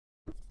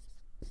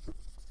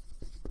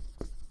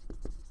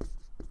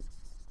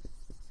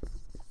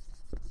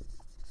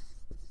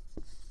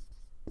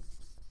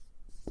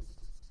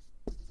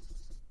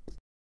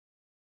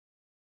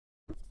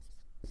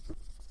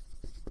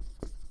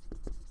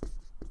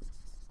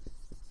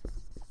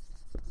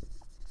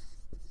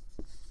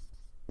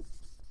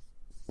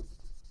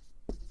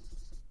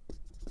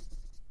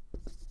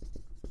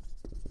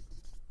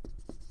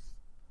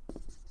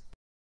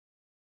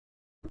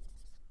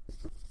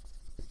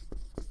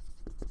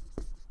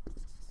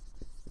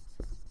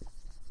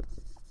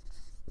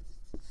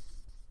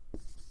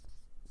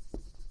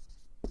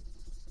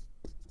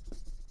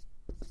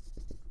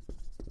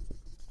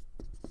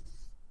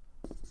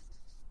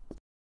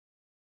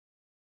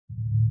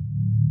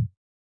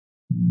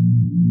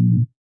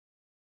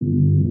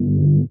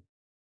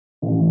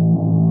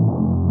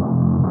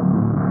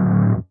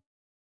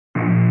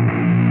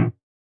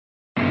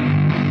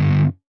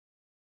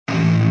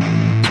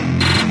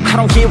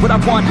don't get what I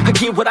want, I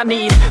get what I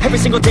need. Every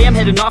single day I'm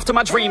heading off to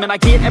my dream, and I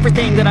get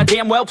everything that I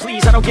damn well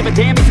please. I don't give a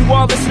damn if you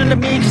all listening to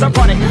me, cause I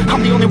run it.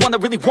 I'm the only one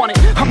that really want it,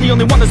 I'm the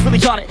only one that's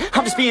really on it.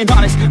 I'm just being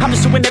honest, I'm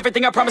just doing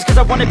everything I promise, cause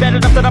I want it bad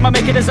enough that I'ma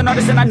make it as an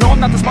artist. And I know I'm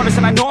not the smartest,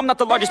 and I know I'm not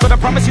the largest, but I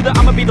promise you that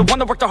I'ma be the one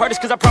that worked the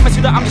hardest. Cause I promise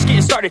you that I'm just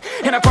getting started,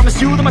 and I promise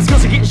you that my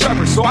skills are getting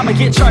sharper. So I'ma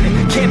get charted,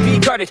 can't be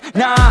guarded.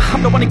 Nah,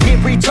 I'm the one to get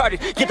retarded.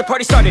 Get the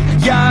party started,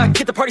 yeah,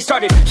 get the party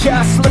started.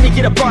 Yeah, so let me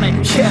get up on it,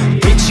 yeah.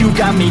 Bitch, you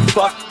got me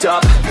fucked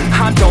up,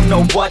 I don't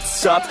know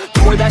what's up.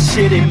 Pour that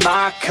shit in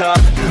my cup,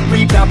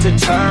 we bout to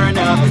turn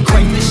up.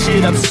 Crank this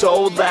shit up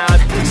so loud,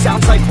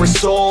 sounds like we're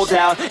sold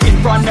out.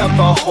 In front of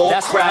a whole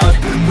crowd,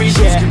 we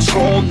lose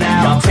control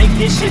now. I'll take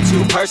this shit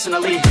too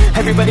personally.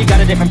 Everybody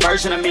got a different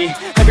version of me,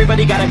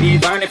 everybody gotta be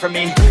learning from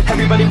me.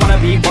 Everybody wanna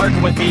be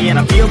working with me, and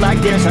I feel like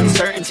there's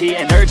uncertainty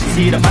and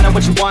urgency to find out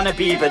what you wanna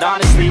be. But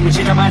honestly, we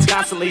change our minds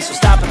constantly, so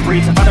stop and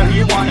breathe and find out who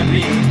you wanna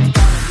be.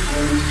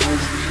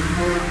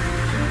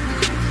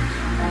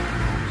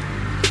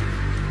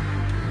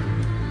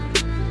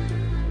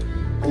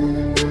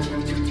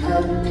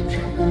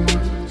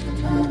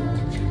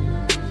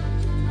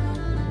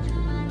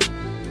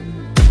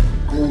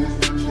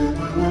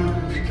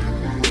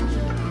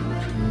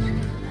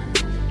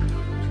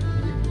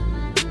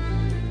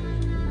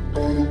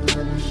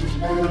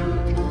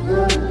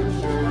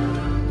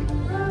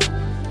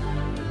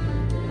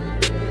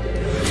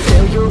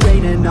 Failure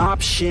ain't an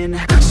option,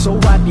 so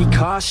I'd be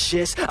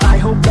cautious. I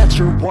hope that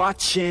you're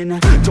watching.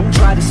 Don't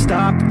try to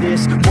stop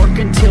this, work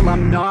until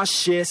I'm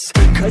nauseous.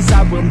 Cause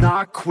I will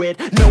not quit,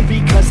 no,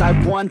 because I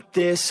want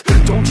this.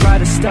 Don't try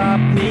to stop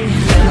me,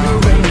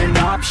 failure ain't an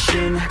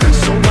option,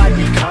 so I'd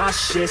be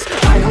cautious.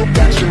 I hope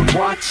that you're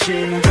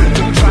watching.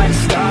 Don't try to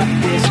stop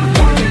this,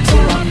 work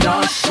until I'm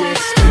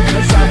nauseous.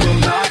 Cause I will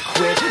not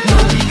quit, no,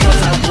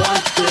 because I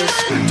want this.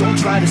 Don't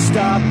try to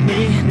stop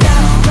me now.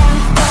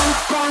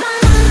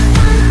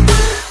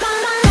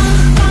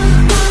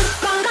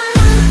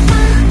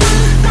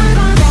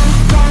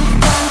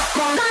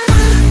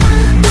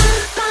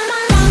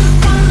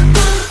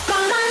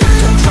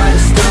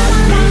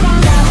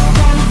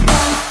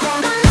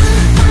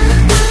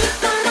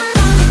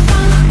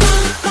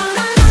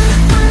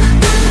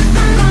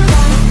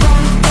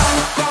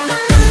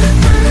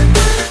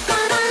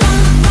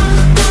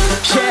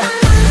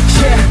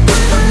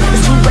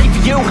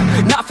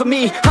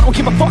 I don't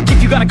give a fuck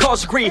if you got a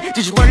college degree.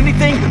 Did you learn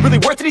anything? Really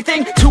worth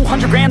anything?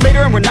 200 grand later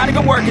and we're not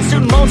even working.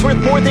 Student loans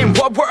worth more than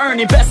what we're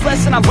earning. Best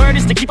lesson I learned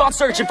is to keep on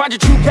searching. Find your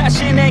true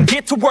passion and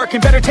get to work.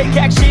 And better take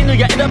action or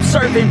you end up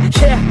serving.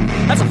 Yeah,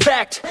 that's a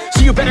fact.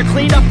 So you better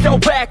clean up your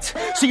act.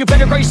 So you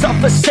better grow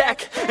yourself a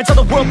sack and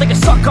tell the world they can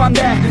suck on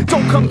that.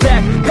 Don't come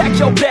back, pack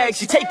your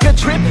bags. You take a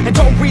trip and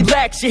don't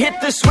relax. You hit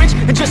the switch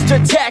and just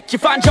attack. You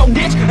find your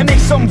niche and make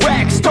some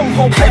racks. Don't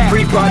hold back.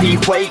 Everybody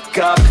wake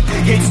up,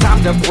 it's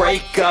time to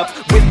break up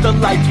with the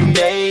life you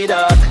made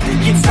up.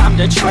 It's time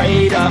to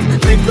trade up,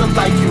 live the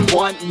life you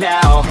want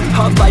now,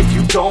 a life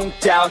you don't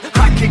doubt.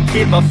 I could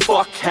give a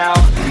fuck how,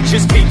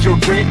 just figure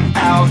it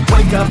out.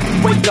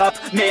 Wake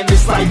up, man,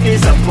 this life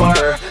is a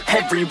blur.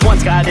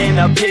 Everyone's got an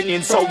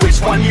opinion, so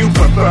which one you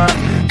prefer?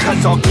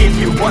 Cause I'll give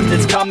you one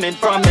that's coming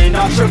from an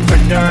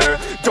entrepreneur.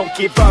 Don't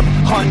give up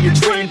on your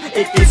dream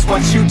if it's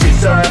what you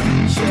deserve.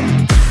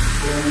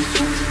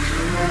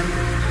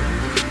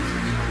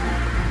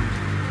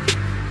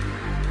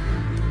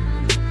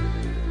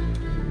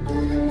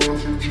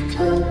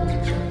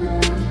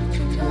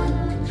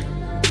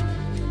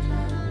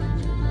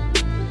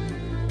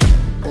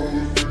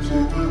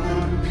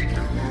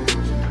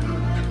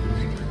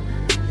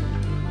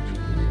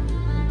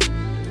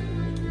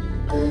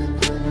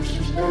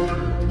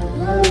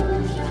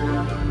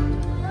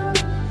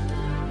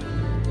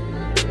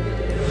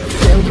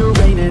 Failure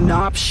ain't an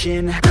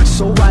option,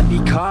 so I'd be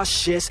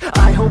cautious.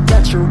 I hope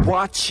that you're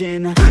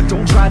watching.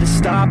 Don't try to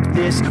stop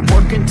this,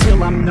 work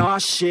until I'm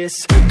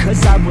nauseous.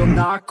 Cause I will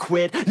not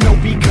quit, no,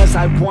 because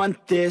I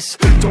want this.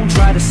 Don't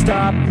try to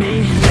stop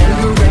me,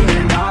 failure ain't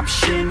an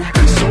option,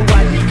 so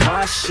I'd be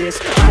cautious.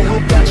 I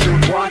hope that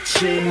you're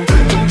watching.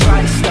 Don't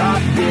try to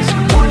stop this,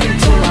 work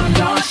until I'm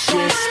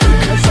nauseous.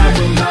 Cause I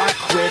will not